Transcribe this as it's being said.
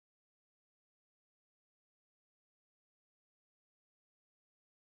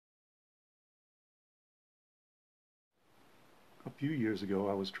few years ago,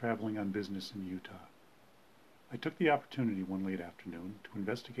 I was traveling on business in Utah. I took the opportunity one late afternoon to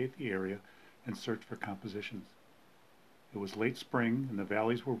investigate the area and search for compositions. It was late spring and the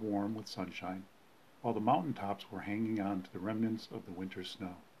valleys were warm with sunshine, while the mountaintops were hanging on to the remnants of the winter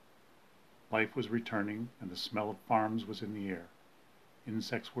snow. Life was returning and the smell of farms was in the air.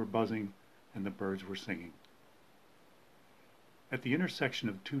 Insects were buzzing and the birds were singing. At the intersection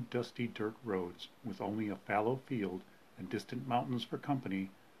of two dusty dirt roads, with only a fallow field and distant mountains for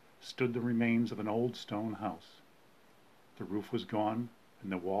company, stood the remains of an old stone house. The roof was gone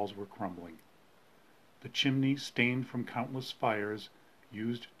and the walls were crumbling. The chimney, stained from countless fires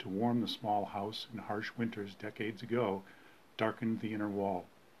used to warm the small house in harsh winters decades ago, darkened the inner wall.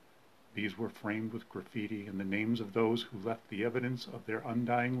 These were framed with graffiti and the names of those who left the evidence of their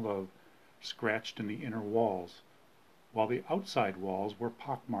undying love scratched in the inner walls, while the outside walls were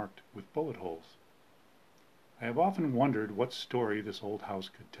pockmarked with bullet holes. I have often wondered what story this old house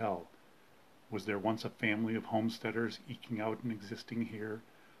could tell. Was there once a family of homesteaders eking out an existing here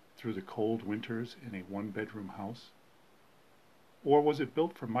through the cold winters in a one-bedroom house? Or was it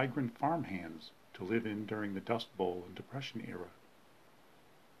built for migrant farm hands to live in during the Dust Bowl and Depression era?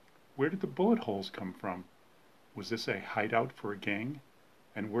 Where did the bullet holes come from? Was this a hideout for a gang?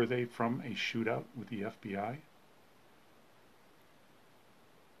 And were they from a shootout with the FBI?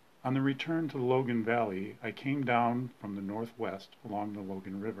 On the return to the Logan Valley, I came down from the northwest along the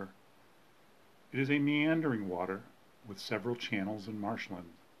Logan River. It is a meandering water with several channels and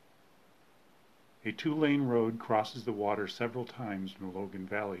marshlands. A two-lane road crosses the water several times in the Logan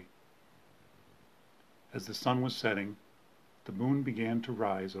Valley. As the sun was setting, the moon began to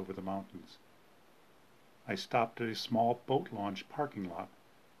rise over the mountains. I stopped at a small boat launch parking lot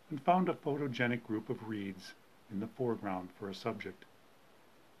and found a photogenic group of reeds in the foreground for a subject.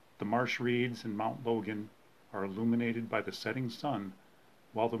 The marsh reeds in Mount Logan are illuminated by the setting sun,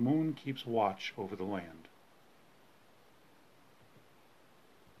 while the moon keeps watch over the land.